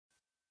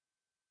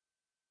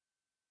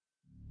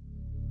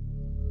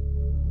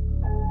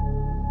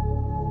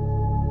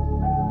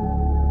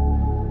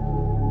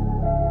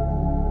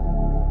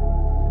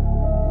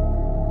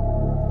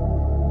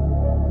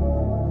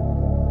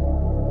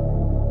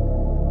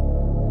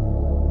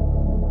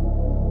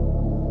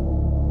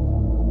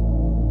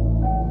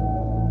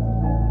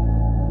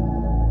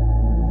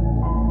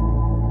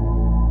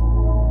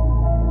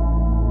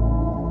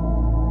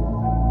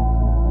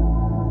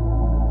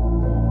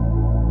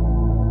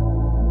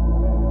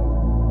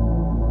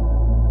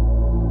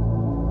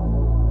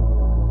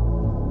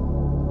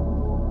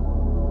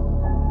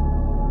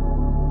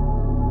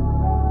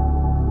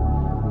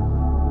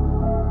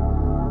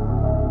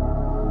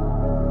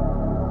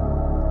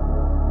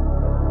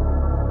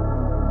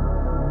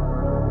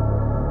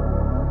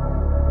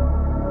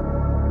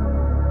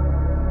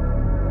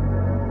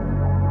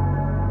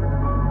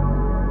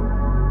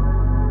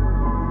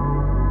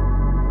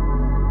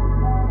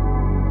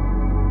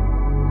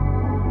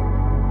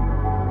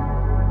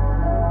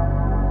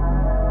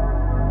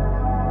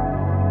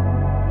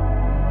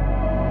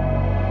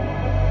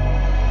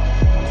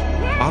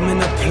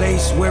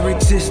place where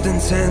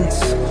existence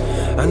ends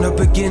and the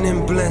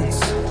beginning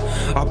blends.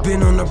 I've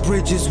been on the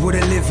bridges with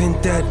the living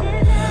dead.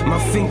 My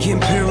thinking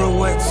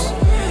pirouettes,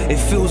 it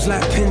feels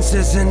like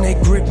pincers and they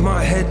grip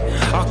my head.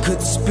 I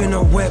could spin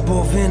a web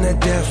of inner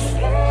death,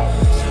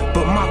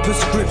 but my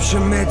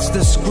prescription meds,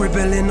 the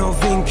scribbling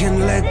of ink and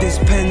lead. This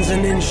pen's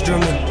an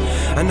instrument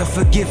and a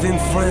forgiving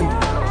friend.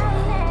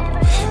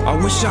 I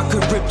wish I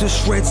could rip to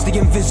shreds the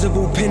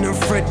invisible pin and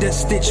thread that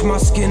stitched my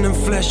skin and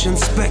flesh, and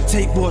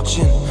spectate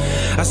watching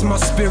as my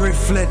spirit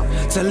fled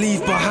to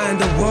leave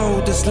behind a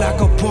world that's like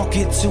a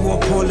pocket to a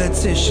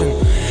politician.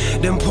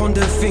 Then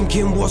ponder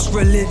thinking, what's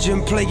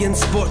religion? Play and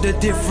spot the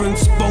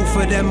difference. Both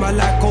of them are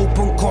like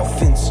open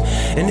coffins,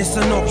 and it's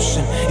an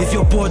option if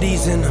your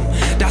body's in them.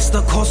 That's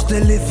the cost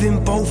of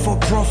living, both are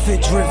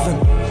profit driven.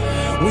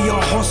 We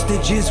are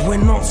hostages, we're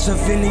not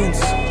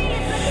civilians.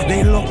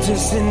 They locked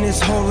us in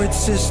this horrid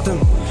system.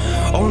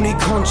 Only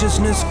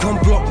consciousness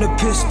can block the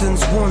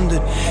pistons.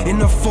 Wandered in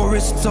the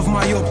forests of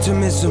my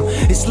optimism.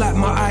 It's like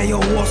my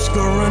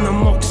ayahuasca and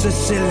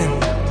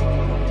amoxicillin.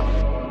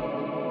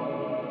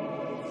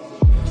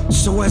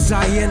 So as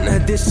I enter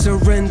this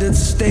surrendered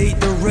state,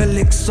 the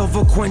relics of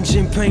a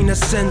quenching pain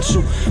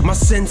essential. My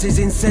senses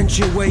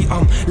accentuate,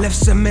 I'm left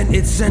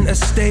cemented center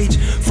stage.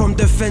 From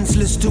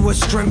defenseless to a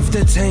strength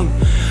to tame,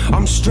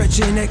 I'm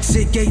stretching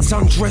exit gates,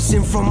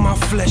 undressing from my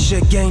flesh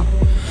again.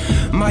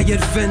 My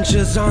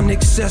adventures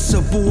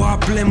inaccessible, I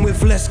blend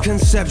with less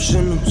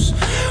conceptionals.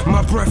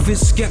 My breath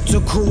is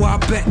skeptical, I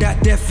bet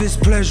that death is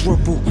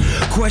pleasurable.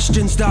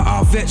 Questions that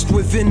are vexed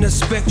within the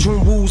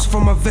spectrum walls,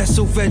 from a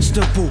vessel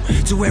vegetable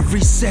to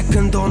every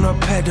second on a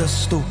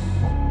pedestal.